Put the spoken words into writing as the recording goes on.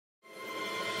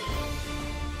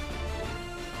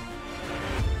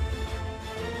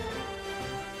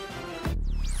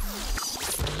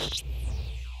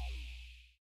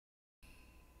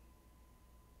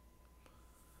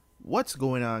What's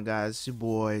going on, guys? It's your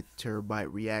boy Terabyt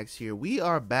Reacts here. We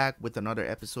are back with another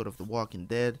episode of The Walking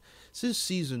Dead. This is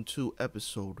season 2,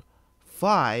 episode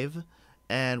 5,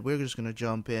 and we're just gonna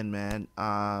jump in, man.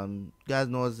 Guys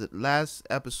know that last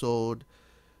episode,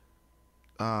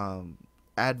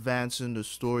 advancing the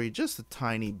story just a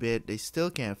tiny bit. They still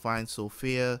can't find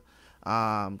Sophia.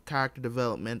 Character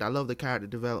development. I love the character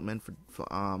development for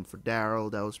Daryl.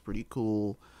 That was pretty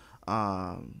cool.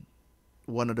 One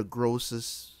of the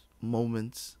grossest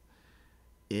moments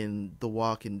in The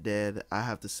Walking Dead, I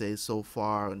have to say, so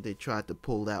far, when they tried to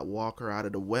pull that walker out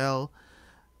of the well.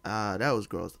 That was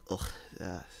gross. Ugh,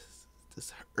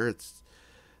 this hurts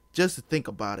just to think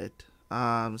about it.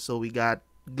 So we got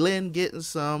Glenn getting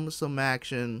some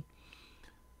action.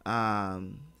 I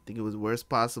think it was worst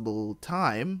possible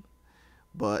time,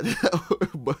 but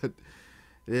but it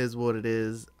is what it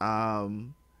is.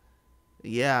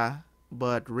 Yeah.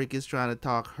 But Rick is trying to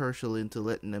talk Hershel into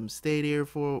letting them stay there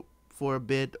for a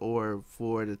bit, or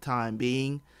for the time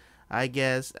being, I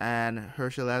guess. And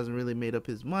Hershel hasn't really made up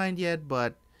his mind yet,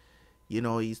 but you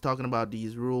know, he's talking about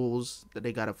these rules, that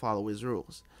they gotta follow his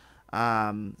rules.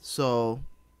 So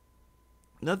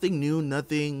nothing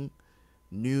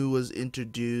new was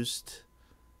introduced.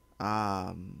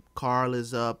 Carl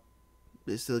is up.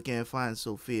 They still can't find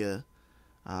Sophia.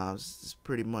 It's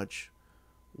pretty much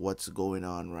what's going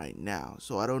on right now.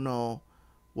 So I don't know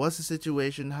what's the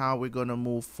situation, how we're gonna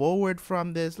move forward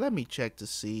from this. Let me check to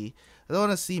see. I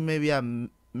want to see, maybe I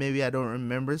don't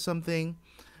remember something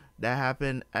that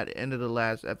happened at the end of the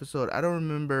last episode. I don't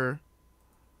remember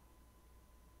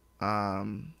how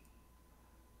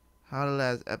the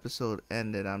last episode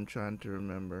ended. I'm trying to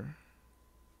remember,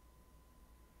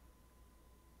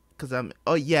 because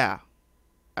oh yeah,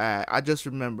 I just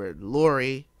remembered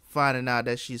Lori finding out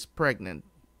that she's pregnant.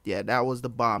 Yeah, that was the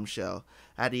bombshell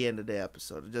at the end of the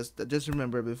episode. Just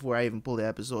remember before I even pull the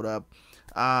episode up.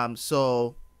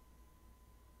 So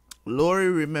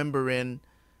Lori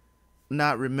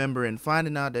not remembering,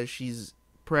 finding out that she's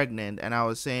pregnant, and I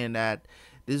was saying that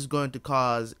this is going to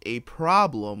cause a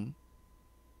problem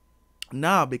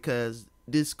now, because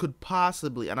this could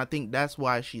possibly, and I think that's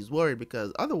why she's worried,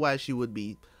 because otherwise she would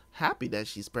be happy that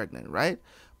she's pregnant, right?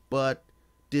 But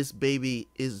this baby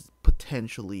is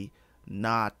potentially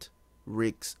not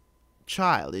Rick's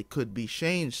child. It could be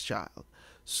Shane's child.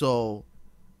 So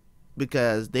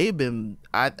because they've been,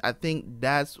 I think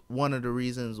that's one of the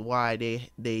reasons why they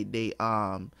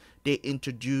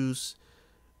introduce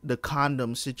the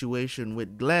condom situation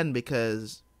with Glenn,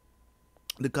 because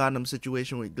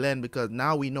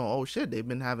now we know, oh shit, they've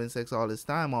been having sex all this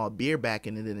time, all beer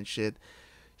backing it and shit.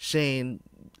 Shane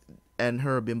and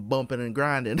her been bumping and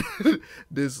grinding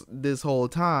this whole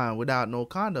time without no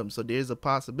condom. So there's a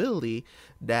possibility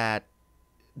that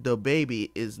the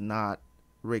baby is not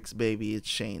Rick's baby, it's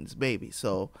Shane's baby.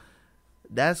 So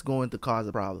that's going to cause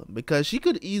a problem, because she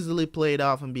could easily play it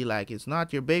off and be like, it's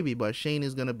not your baby, but Shane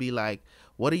is gonna be like,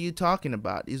 what are you talking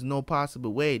about? There's no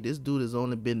possible way. This dude has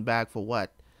only been back for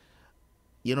what?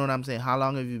 You know what I'm saying? How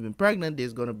long have you been pregnant?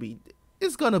 It's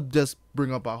gonna just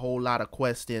bring up a whole lot of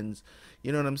questions.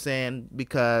 You know what I'm saying?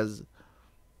 Because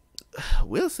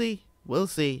we'll see.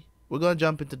 We're gonna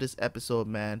jump into this episode,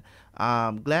 man.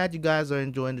 Glad you guys are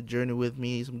enjoying the journey with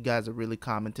me. Some guys are really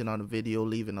commenting on the video,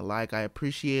 leaving a like. I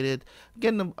appreciate it.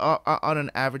 Getting on an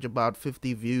average about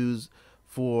 50 views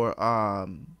for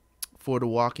the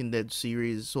Walking Dead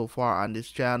series so far on this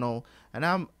channel, and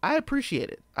I appreciate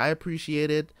it.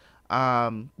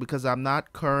 Because I'm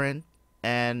not current.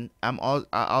 And I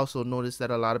also noticed that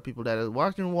a lot of people that are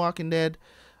watching Walking Dead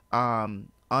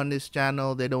on this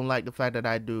channel, they don't like the fact that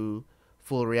I do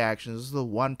full reactions. This is the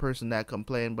one person that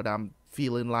complained, but I'm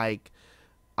feeling like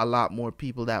a lot more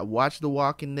people that watch The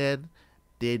Walking Dead,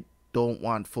 they don't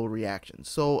want full reactions.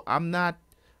 So I'm not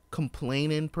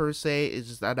complaining per se. It's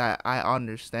just that I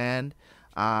understand.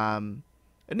 And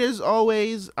there's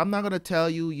always, I'm not gonna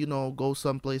tell you, you know, go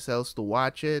someplace else to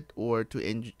watch it or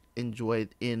to enjoy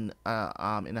it in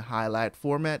a highlight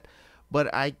format,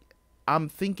 but I'm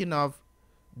thinking of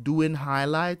doing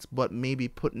highlights, but maybe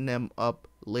putting them up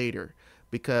later,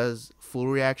 because full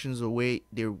reactions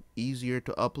they're easier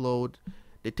to upload.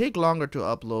 They take longer to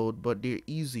upload, but they're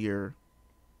easier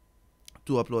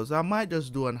to upload. So I might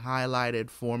just do a highlighted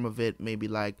form of it, maybe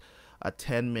like a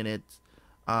 10-minute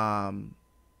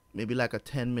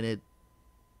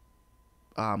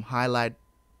highlight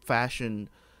fashion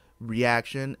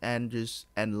reaction, and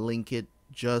link it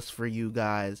just for you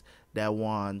guys that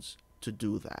wants to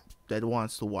do that, that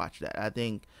wants to watch that. I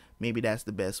think maybe that's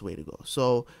the best way to go.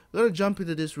 So we're gonna jump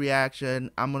into this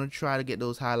reaction. I'm gonna try to get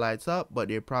those highlights up, but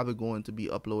they're probably going to be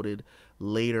uploaded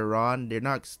later on.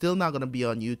 They're still not gonna be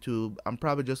on YouTube. I'm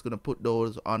probably just gonna put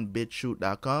those on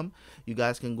BitChute.com. You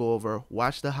guys can go over,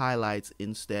 watch the highlights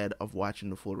instead of watching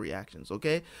the full reactions.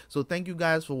 Okay, so thank you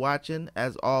guys for watching.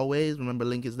 As always, remember,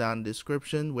 link is down in the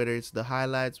description, whether it's the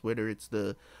highlights, whether it's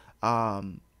the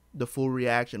full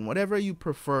reaction, whatever you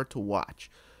prefer to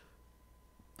watch.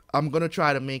 I'm gonna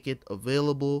try to make it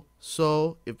available.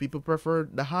 So if people prefer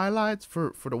the highlights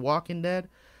for The Walking Dead,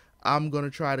 I'm gonna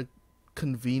try to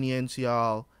convenience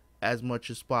y'all as much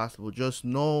as possible. Just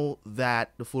know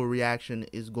that the full reaction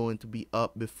is going to be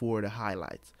up before the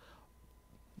highlights.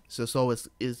 So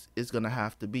it's gonna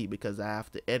have to be, because I have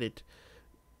to edit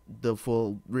the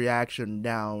full reaction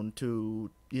down to,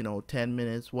 you know, 10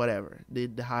 minutes, whatever, the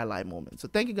highlight moment. So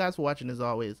thank you guys for watching as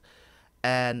always,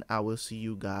 and I will see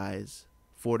you guys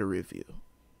for the review.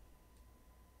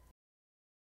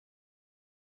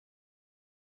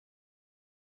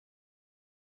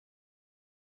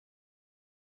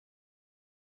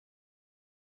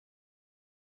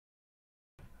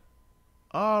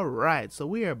 All right, so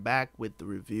we are back with the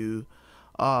review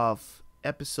of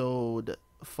episode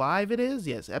 5. It is,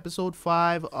 yes, episode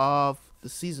 5 of the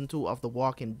season 2 of The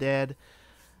Walking Dead.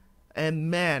 And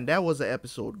man, that was an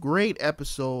episode. Great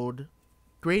episode.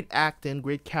 Great acting,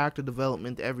 great character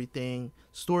development, everything.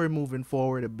 Story moving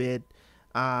forward a bit.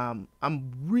 I'm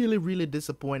really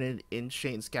disappointed in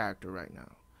Shane's character right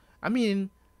now. I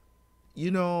mean, you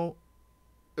know,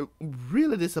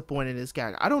 really disappointed in his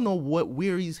character. I don't know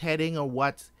where he's heading or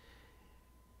what.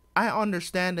 I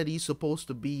understand that he's supposed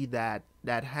to be that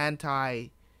hentai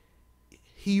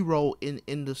hero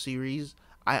in the series.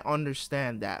 I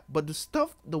understand that, but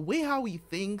the way how he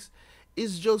thinks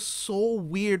is just so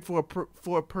weird for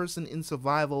a person in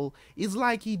survival. It's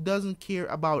like he doesn't care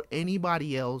about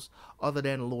anybody else other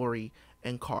than Lori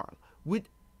and Carl.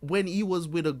 When he was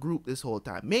with a group this whole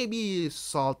time, maybe he is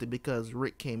salty because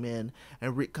Rick came in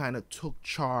and Rick kind of took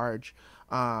charge,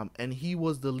 and he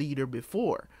was the leader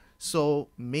before. So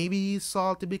maybe he's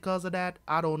salty because of that.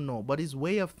 I don't know, but his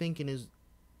way of thinking is,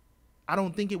 I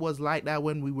don't think it was like that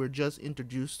when we were just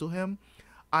introduced to him.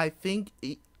 I think,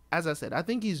 as I said, I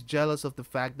think he's jealous of the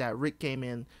fact that Rick came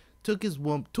in, took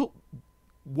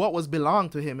what was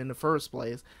belonged to him in the first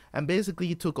place, and basically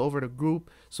he took over the group.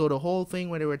 So the whole thing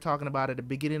when they were talking about at the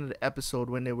beginning of the episode,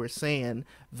 when they were saying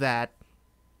that,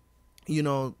 you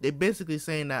know, they basically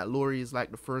saying that Lori is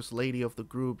like the first lady of the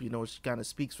group, you know, she kind of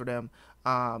speaks for them.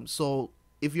 So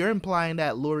if you're implying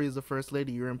that Lori is the first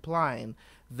lady, you're implying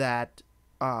that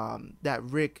that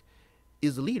Rick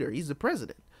is the leader, he's the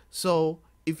president. So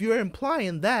if you're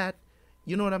implying that,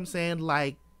 you know what I'm saying,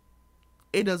 like,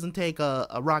 it doesn't take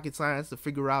a rocket science to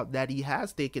figure out that he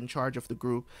has taken charge of the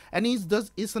group, and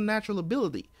it's a natural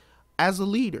ability. As a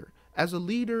leader,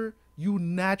 you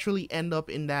naturally end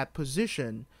up in that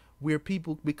position where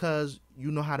people, because you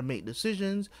know how to make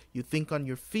decisions, you think on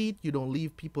your feet, you don't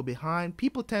leave people behind.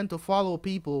 People tend to follow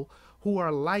people who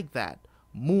are like that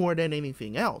more than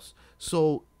anything else.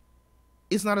 So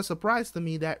it's not a surprise to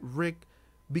me that Rick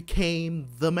became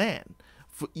the man,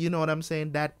 you know what I'm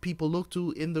saying, that people look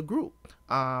to in the group.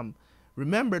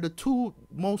 Remember, the two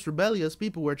most rebellious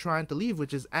people were trying to leave,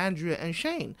 which is Andrea and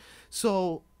Shane.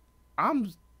 So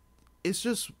it's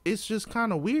just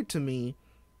kind of weird to me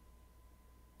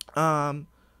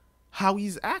how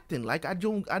he's acting. Like, I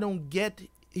don't get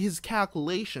his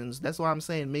calculations. That's why I'm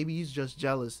saying maybe he's just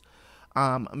jealous.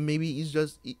 Maybe he's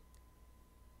just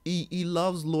he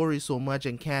loves Lori so much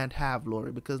and can't have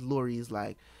Lori, because Lori is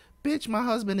like, bitch, my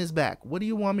husband is back, what do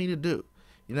you want me to do?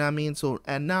 You know what I mean? So,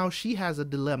 and now she has a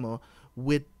dilemma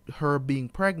with her being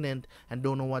pregnant and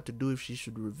don't know what to do, if she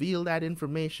should reveal that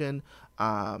information.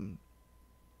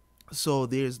 So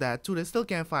there's that too. They still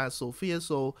can't find Sophia.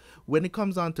 So when it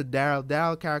comes on to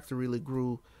Daryl character really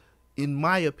grew. In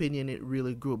my opinion, it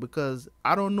really grew, because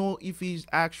I don't know if he's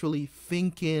actually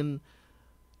thinking,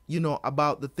 you know,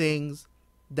 about the things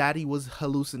that he was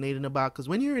hallucinating about. Because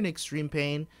when you're in extreme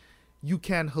pain, you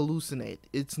can hallucinate.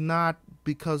 It's not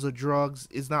because of drugs.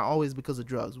 It's not always because of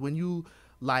drugs. When you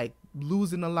like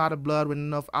losing a lot of blood, when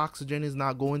enough oxygen is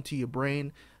not going to your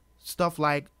brain, stuff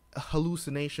like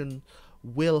hallucination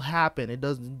will happen. It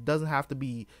doesn't have to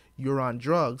be you're on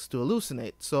drugs to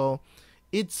hallucinate. So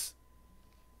it's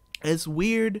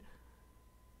weird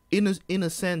in a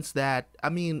sense that, I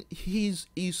mean, he's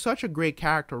such a great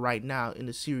character right now in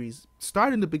the series,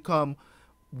 starting to become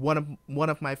one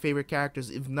of my favorite characters,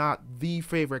 if not the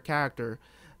favorite character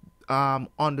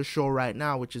on the show right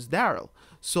now, which is Daryl.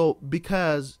 So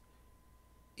because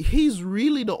he's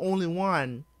really the only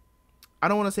one. I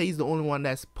don't want to say he's the only one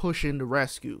that's pushing the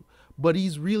rescue, but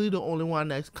he's really the only one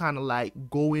that's kind of like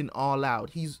going all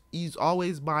out. He's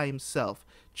always by himself,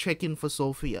 checking for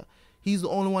Sophia. He's the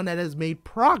only one that has made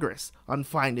progress on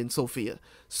finding Sophia.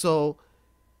 So,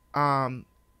 and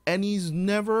he's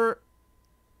never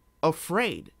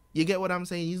afraid. You get what I'm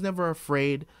saying? He's never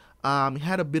afraid. He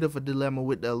had a bit of a dilemma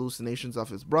with the hallucinations of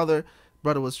his brother.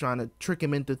 Brother was trying to trick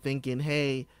him into thinking,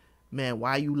 hey, man,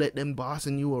 why you let them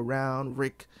bossing you around,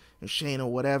 Rick and Shane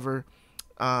or whatever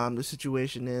the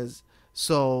situation is.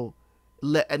 So,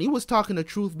 and he was talking the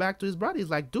truth back to his brother. He's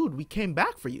like, dude, we came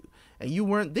back for you and you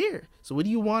weren't there. So what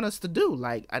do you want us to do?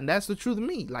 Like, and that's the truth of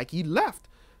me. Like, he left.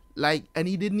 Like, and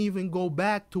he didn't even go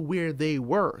back to where they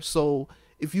were. So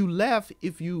if you left,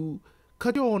 if you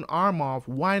cut your own arm off,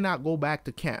 why not go back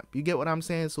to camp? You get what I'm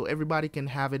saying? So everybody can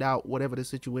have it out, whatever the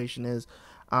situation is.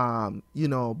 You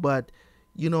know, but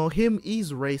you know,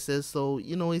 he's racist, so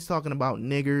you know, he's talking about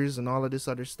niggers and all of this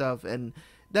other stuff, and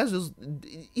that's just,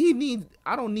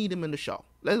 I don't need him in the show.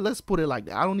 Let's put it like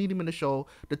that. I don't need him in the show.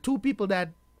 The two people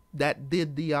that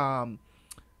did the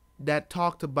that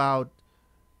talked about,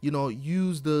 you know,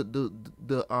 use the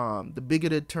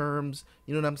bigoted terms,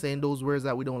 you know what I'm saying, those words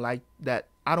that we don't like, that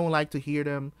I don't like to hear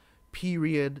them,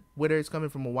 period, whether it's coming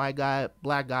from a white guy,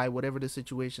 black guy, whatever the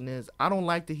situation is. I don't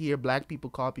like to hear black people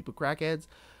call people crackheads.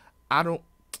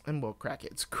 Well,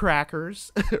 crackheads,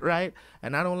 crackers, right?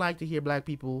 And I don't like to hear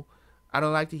I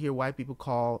don't like to hear white people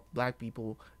call black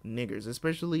people niggers,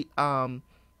 especially,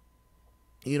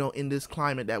 you know, in this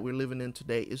climate that we're living in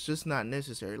today. It's just not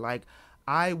necessary. Like,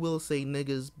 I will say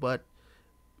niggas, but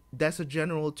that's a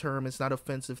general term. It's not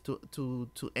offensive to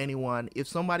anyone. If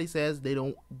somebody says they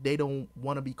don't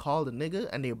want to be called a nigga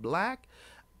and they're black,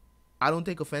 I don't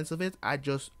take offense of it. I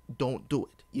just don't do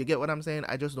it. You get what I'm saying?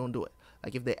 I just don't do it.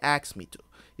 Like, if they ask me to,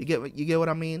 you get what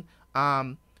I mean?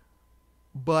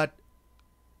 But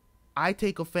I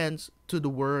take offense to the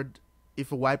word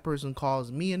if a white person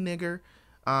calls me a nigger,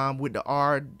 with the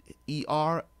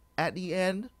R-E-R at the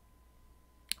end.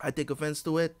 I take offense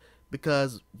to it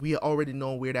because we already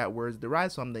know where that word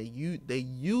derives from. They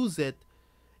use it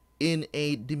in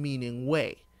a demeaning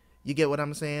way. You get what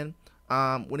I'm saying?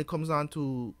 When it comes on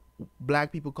to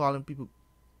black people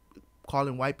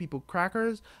calling white people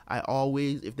crackers, I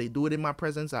always, if they do it in my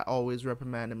presence, I always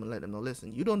reprimand them and let them know,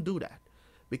 listen, you don't do that,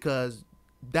 because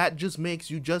that just makes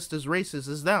you just as racist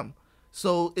as them.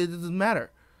 So it doesn't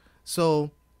matter.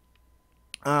 So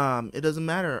it doesn't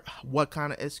matter what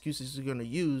kind of excuses you're going to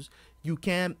use. You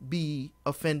can't be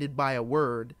offended by a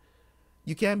word.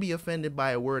 You can't be offended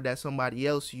by a word that somebody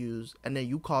else used, and then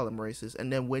you call them racist.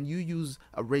 And then when you use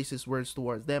a racist words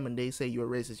towards them and they say you're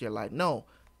racist, you're like, no,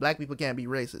 black people can't be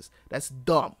racist. That's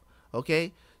dumb.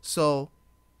 Okay? So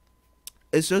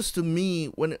it's just, to me,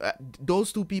 when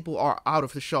those two people are out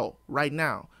of the show right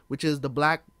now, which is the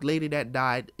black lady that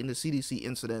died in the CDC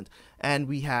incident, and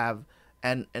we have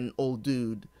an old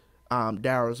dude,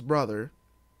 Daryl's brother,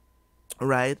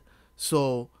 right?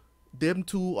 So them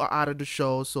two are out of the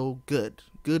show, so good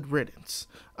riddance.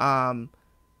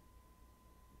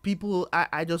 People,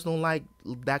 I just don't like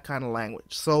that kind of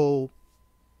language. So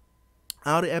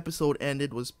how the episode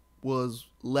ended was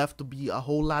left to be a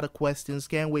whole lot of questions.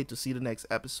 Can't wait to see the next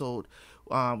episode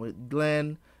with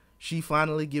Glenn. She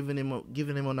finally giving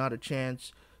him another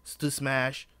chance to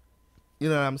smash, you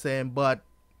know what I'm saying? But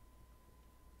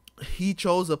he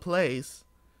chose a place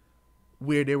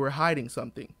where they were hiding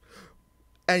something.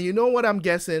 And you know what I'm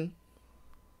guessing?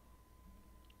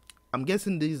 I'm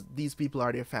guessing these people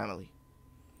are their family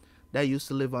that used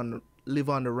to live on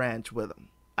the ranch with them.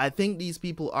 I think these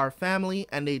people are family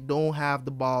and they don't have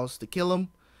the balls to kill them.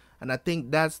 And I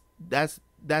think that's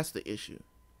the issue.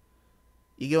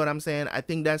 You get what I'm saying? I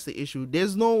think that's the issue.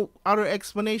 There's no other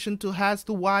explanation as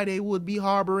to why they would be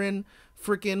harboring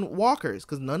freaking walkers,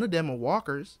 because none of them are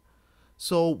walkers.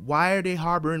 So why are they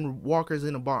harboring walkers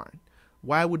in a barn?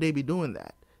 Why would they be doing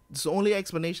that? It's the only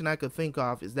explanation I could think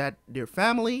of is that their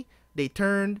family, they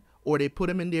turned, or they put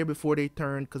him in there before they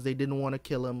turned because they didn't want to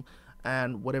kill him,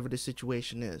 and whatever the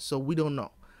situation is. So we don't know.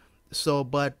 So,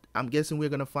 but I'm guessing we're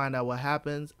going to find out what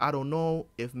happens. I don't know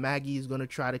if Maggie is going to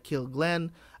try to kill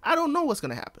Glenn. I don't know what's going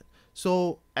to happen.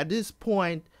 So at this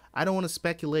point, I don't want to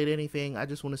speculate anything. I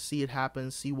just want to see it happen,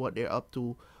 see what they're up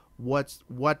to, what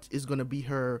is going to be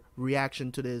her reaction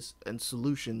to this and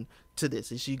solution to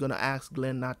this. Is she going to ask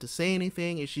Glenn not to say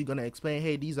anything? Is she going to explain,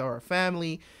 hey, these are our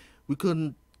family, we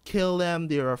couldn't kill them,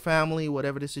 they're our family,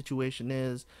 whatever the situation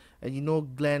is? And you know,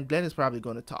 Glenn is probably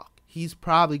going to talk. He's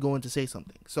probably going to say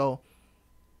something. So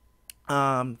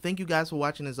thank you guys for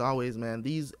watching. As always, man,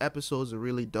 these episodes are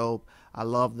really dope. I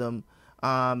love them.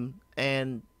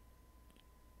 And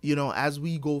you know, as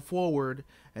we go forward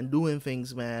and doing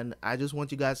things, man, I just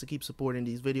want you guys to keep supporting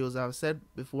these videos. I've said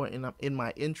before in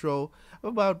my intro,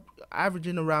 about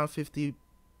averaging around 50,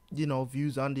 you know,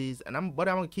 views on these, and I'm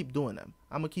gonna keep doing them.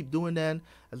 I'm gonna keep doing them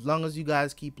as long as you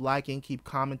guys keep liking, keep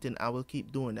commenting. I will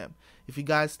keep doing them. If you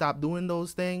guys stop doing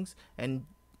those things and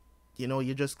you know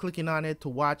you're just clicking on it to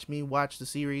watch me watch the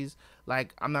series,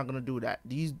 like, I'm not gonna do that.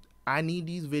 I need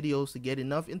these videos to get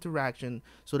enough interaction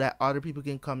so that other people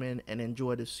can come in and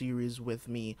enjoy the series with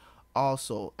me.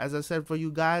 Also, as I said, for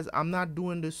you guys, I'm not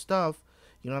doing this stuff,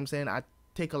 you know what I'm saying, I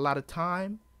take a lot of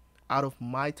time out of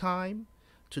my time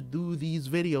to do these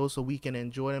videos so we can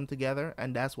enjoy them together,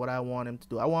 and that's what I want them to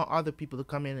do. I want other people to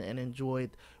come in and enjoy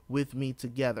it with me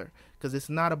together, because it's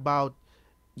not about,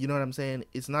 you know what I'm saying,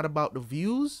 it's not about the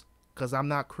views, because I'm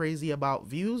not crazy about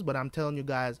views, but I'm telling you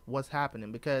guys what's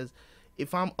happening, because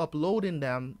if I'm uploading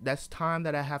them, that's time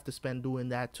that I have to spend doing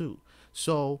that too.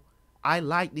 So I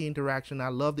like the interaction, I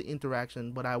love the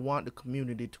interaction, but I want the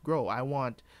community to grow. I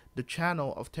want the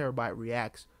channel of Terabyt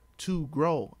Reacts to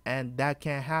grow, and that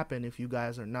can't happen if you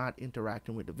guys are not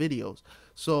interacting with the videos.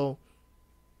 So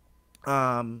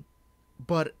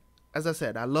but as I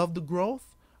said, I love the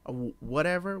growth.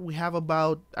 Whatever, we have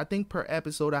about, I think per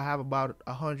episode I have about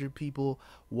 100 people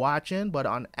watching, but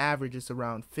on average it's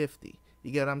around 50.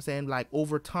 You get what I'm saying? Like,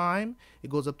 over time it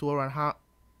goes up to around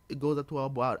it goes up to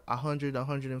about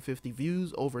 150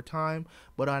 views over time,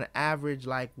 but on average,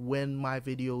 like when my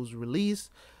videos release,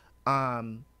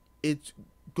 it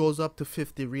goes up to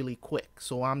 50 really quick.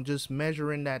 So I'm just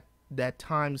measuring that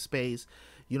time space,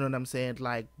 you know what I'm saying?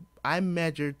 Like, I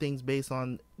measure things based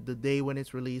on the day when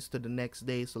it's released to the next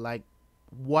day. So like,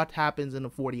 what happens in the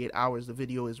 48 hours the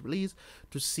video is released,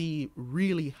 to see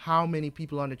really how many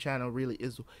people on the channel really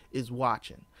is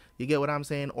watching. You get what I'm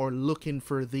saying? Or looking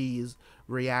for these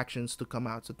reactions to come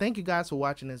out. So thank you guys for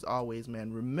watching as always,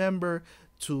 man. Remember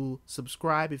to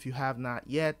subscribe if you have not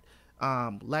yet.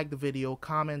 Like the video,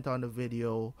 comment on the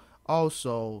video.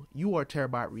 Also, you are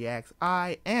Terabyt Reacts.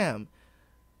 I am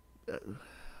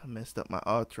I messed up my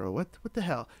outro. What the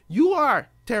hell? You are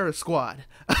Terror Squad.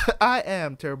 I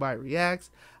am Terabyt Reacts.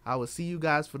 I will see you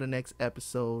guys for the next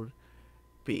episode.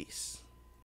 Peace.